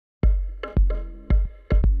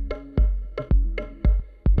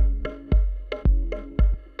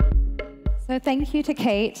So thank you to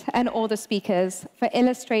Kate and all the speakers for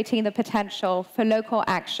illustrating the potential for local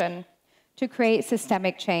action to create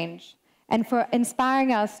systemic change and for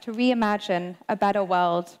inspiring us to reimagine a better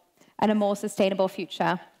world and a more sustainable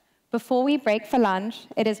future. Before we break for lunch,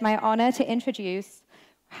 it is my honor to introduce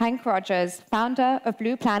Henk Rogers, founder of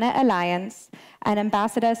Blue Planet Alliance, and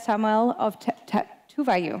Ambassador Samuelu of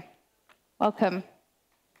Tuvalu. Welcome.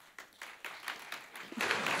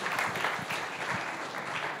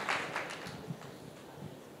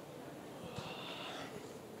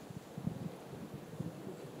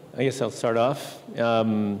 I guess I'll start off.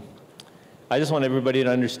 I just want everybody to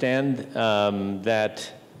understand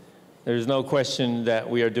that there's no question that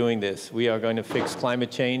we are doing this. We are going to fix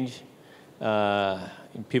climate change.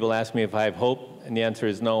 People ask me if I have hope, and the answer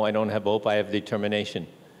is no, I don't have hope, I have determination.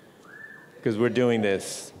 Because we're doing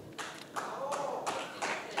this.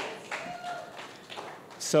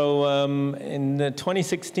 So in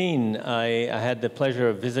 2016, I had the pleasure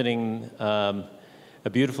of visiting a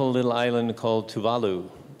beautiful little island called Tuvalu.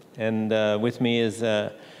 And with me is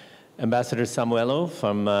Ambassador Samuelu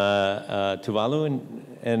from Tuvalu.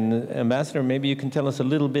 And Ambassador, maybe you can tell us a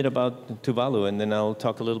little bit about Tuvalu, and then I'll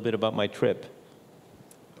talk a little bit about my trip.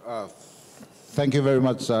 Thank you very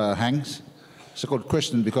much, Henk. It's a good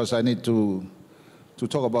question because I need to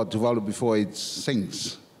talk about Tuvalu before it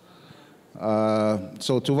sinks.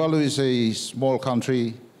 So Tuvalu is a small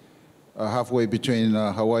country halfway between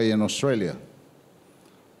Hawaii and Australia.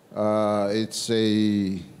 It's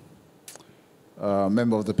a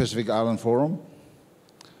member of the Pacific Island Forum.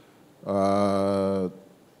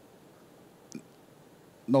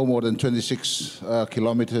 No more than 26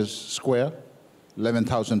 kilometers square,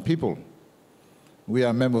 11,000 people. We are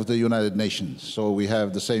a member of the United Nations, so we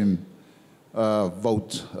have the same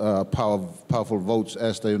powerful votes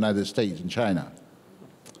as the United States and China.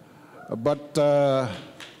 But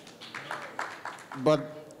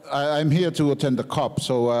I'm here to attend the COP,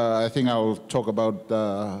 so I think I'll talk about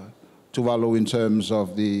Tuvalu in terms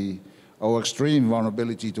of our extreme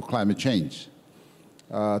vulnerability to climate change.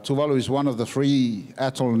 Tuvalu is one of the 3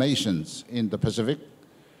 atoll nations in the Pacific,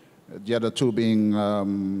 the other 2 being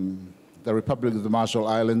the Republic of the Marshall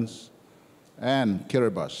Islands and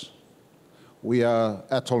Kiribati. We are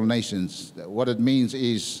atoll nations. What it means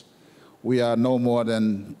is we are no more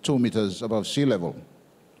than 2 meters above sea level.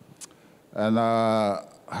 And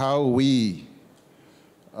how we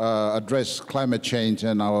address climate change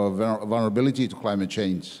and our vulnerability to climate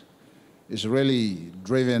change is really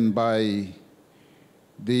driven by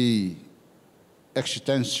the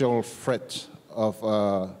existential threat of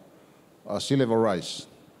sea level rise.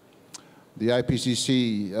 The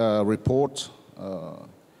IPCC report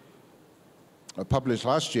published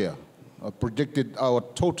last year predicted our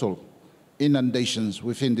total inundations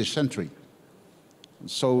within this century.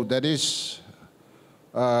 So that is,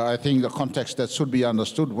 I think, the context that should be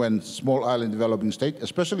understood when small island developing states,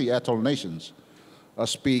 especially atoll nations,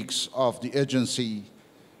 speaks of the urgency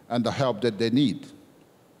and the help that they need.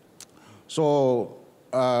 So,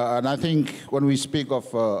 and I think when we speak of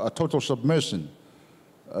a total submersion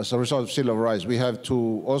as a result of sea level rise, we have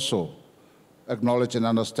to also acknowledge and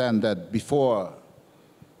understand that before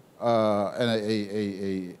a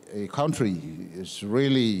country is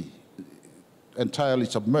really entirely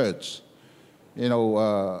submerged, you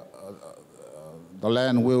know, the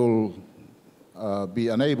land will be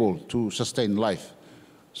unable to sustain life.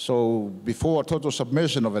 So before total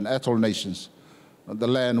submersion of an atoll nations, the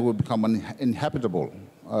land will become uninhabitable,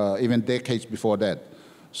 even decades before that.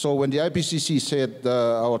 So when the IPCC said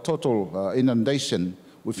our total inundation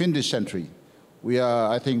within this century,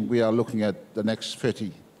 I think we are looking at the next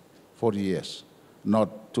 30, 40 years,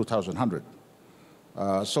 not 2100.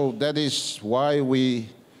 So that is why we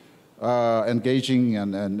are engaging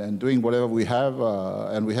and doing whatever we have,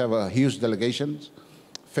 and we have a huge delegation,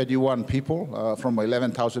 31 people from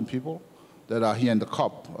 11,000 people that are here in the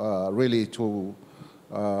COP, really to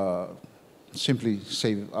simply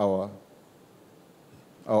save our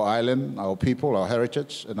island, our people, our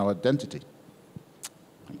heritage, and our identity.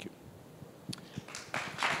 Thank you.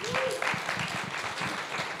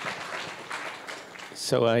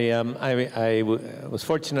 So I was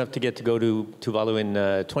fortunate enough to get to go to Tuvalu in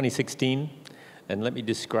 2016, and let me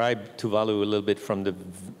describe Tuvalu a little bit from the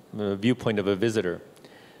viewpoint of a visitor.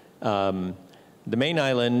 The main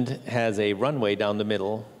island has a runway down the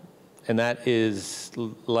middle, and that is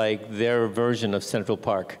like their version of Central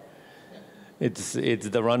Park. It's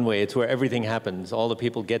the runway. It's where everything happens. All the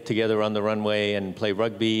people get together on the runway and play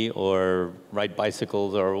rugby or ride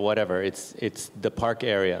bicycles or whatever. It's the park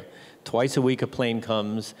area. Twice a week a plane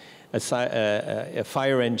comes, a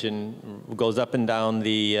fire engine goes up and down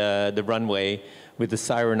the runway with the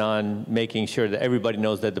siren on, making sure that everybody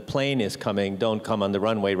knows that the plane is coming, don't come on the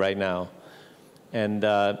runway right now. And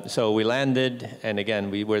so we landed, and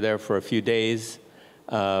again, we were there for a few days.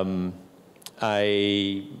 I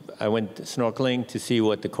went snorkeling to see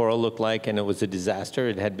what the coral looked like, and it was a disaster.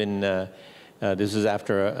 It had been, this was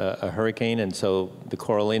after a hurricane, and so the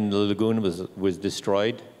coral in the lagoon was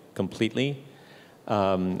destroyed completely.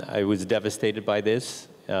 I was devastated by this.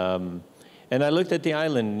 And I looked at the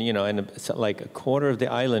island, you know, and it's like a quarter of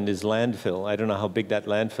the island is landfill. I don't know how big that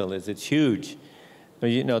landfill is. It's huge. But,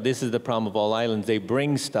 you know, this is the problem of all islands. They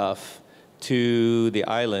bring stuff to the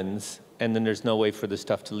islands, and then there's no way for the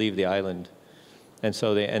stuff to leave the island. And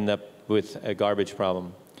so they end up with a garbage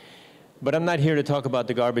problem. But I'm not here to talk about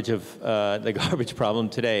the garbage problem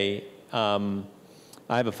today. I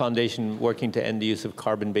have a foundation working to end the use of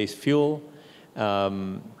carbon-based fuel.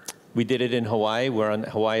 We did it in Hawaii.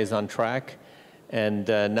 Hawaii is on track. And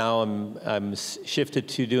now I'm shifted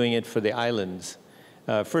to doing it for the islands.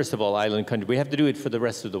 First of all, island countries. We have to do it for the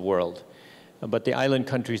rest of the world. But the island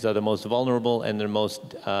countries are the most vulnerable, and they're most,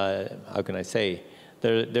 how can I say,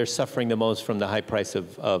 they're suffering the most from the high price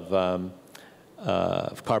of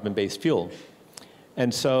carbon-based fuel.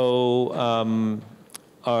 And so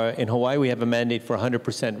in Hawaii, we have a mandate for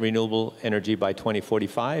 100% renewable energy by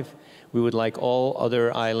 2045. We would like all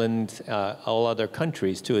other islands, all other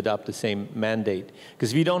countries to adopt the same mandate.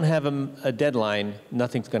 Because if you don't have a deadline,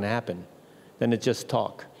 nothing's going to happen. Then it's just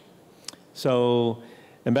talk. So,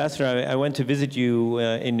 Ambassador, I went to visit you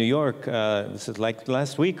in New York. This is like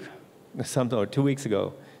last week, or 2 weeks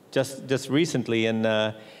ago, just recently, and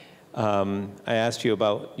I asked you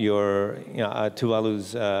about your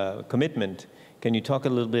Tuvalu's commitment. Can you talk a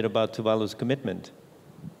little bit about Tuvalu's commitment?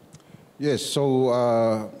 Yes.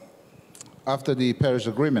 So after the Paris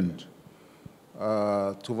Agreement,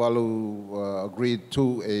 Tuvalu agreed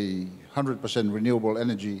to a 100% renewable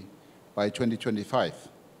energy by 2025.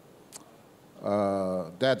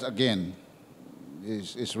 That, again,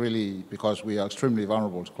 is really because we are extremely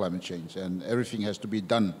vulnerable to climate change, and everything has to be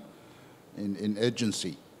done in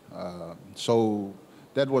urgency. So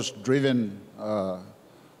that was driven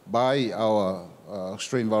by our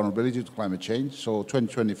extreme vulnerability to climate change, so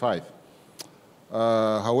 2025.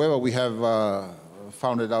 However, we have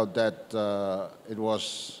found it out that it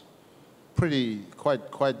was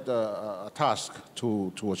quite a task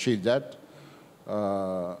to achieve that.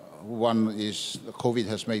 One is COVID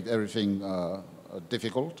has made everything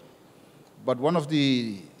difficult. But one of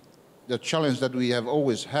the challenge that we have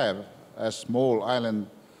always have as small island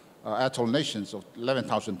atoll nations of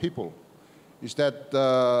 11,000 people is that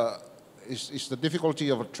is the difficulty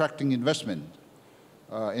of attracting investment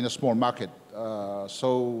in a small market.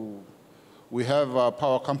 So we have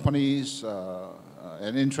power companies,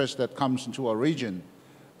 an interest that comes into our region.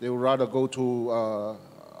 They would rather go to our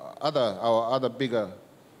other bigger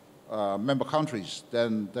member countries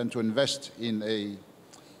than to invest in a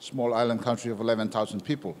small island country of 11,000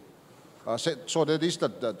 people. So that is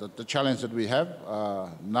the challenge that we have.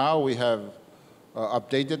 Now we have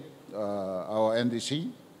updated our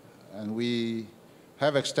NDC, and we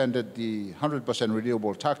have extended the 100%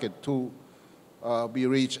 renewable target to be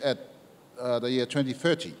reached at the year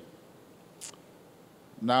 2030.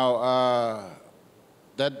 Now,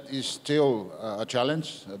 that is still a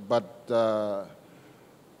challenge, but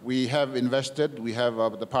we have invested. We have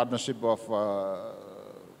the partnership of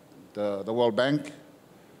the World Bank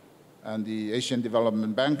and the Asian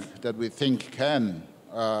Development Bank that we think can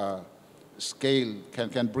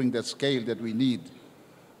can bring that scale that we need.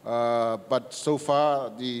 But so far,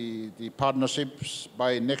 the partnerships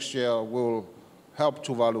by next year will help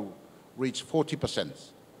Tuvalu reach 40%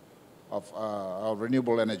 of our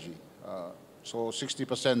renewable energy. So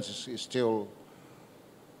 60% is still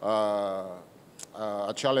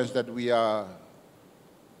a challenge that we are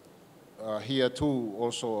here to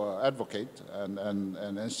also advocate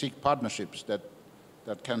and seek partnerships that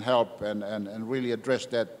can help and really address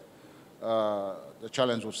that the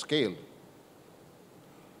challenge of scale.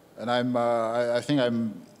 And I think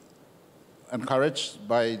I'm encouraged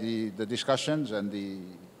by the discussions and the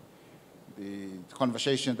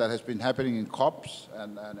conversation that has been happening in COPs,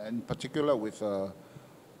 and in particular with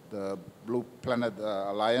the Blue Planet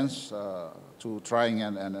Alliance to trying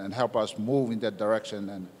and help us move in that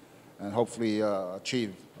direction and hopefully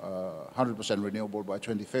achieve 100% renewable by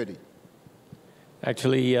 2030.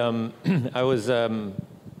 Actually, I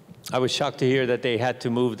was shocked to hear that they had to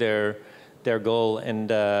move their goal, and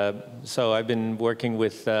so I've been working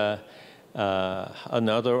with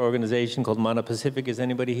another organization called Mana Pacific. Is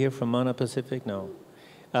anybody here from Mana Pacific? No.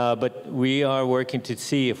 But we are working to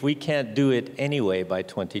see if we can't do it anyway by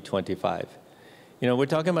 2025. You know, we're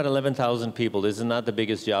talking about 11,000 people. This is not the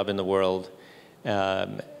biggest job in the world.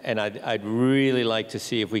 And I'd really like to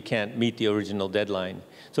see if we can't meet the original deadline.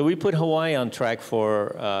 So we put Hawaii on track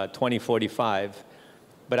for 2045.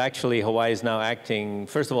 But actually, Hawaii is now acting,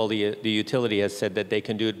 first of all, the utility has said that they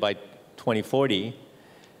can do it by 2040.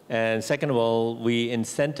 And second of all, we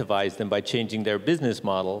incentivize them by changing their business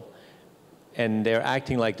model. And they're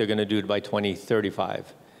acting like they're going to do it by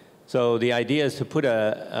 2035. So the idea is to put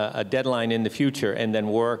a deadline in the future and then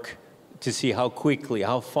work to see how quickly,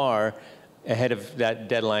 how far ahead of that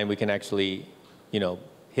deadline we can actually, you know,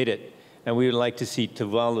 hit it. And we would like to see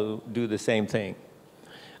Tuvalu do the same thing.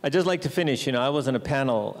 I'd just like to finish. You know, I was on a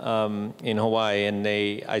panel in Hawaii, and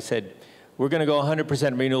I said, we're going to go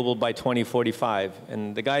 100% renewable by 2045.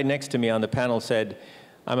 And the guy next to me on the panel said,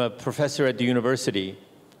 I'm a professor at the university,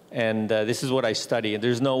 and this is what I study, and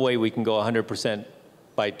there's no way we can go 100%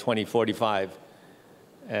 by 2045.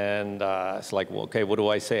 And it's like, well, okay, what do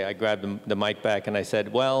I say? I grabbed the mic back, and I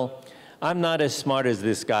said, well, I'm not as smart as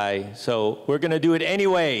this guy, so we're going to do it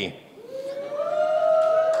anyway.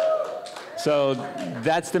 So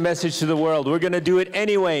that's the message to the world. We're going to do it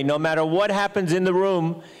anyway. No matter what happens in the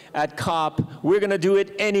room at COP, we're going to do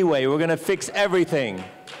it anyway. We're going to fix everything.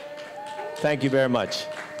 Thank you very much.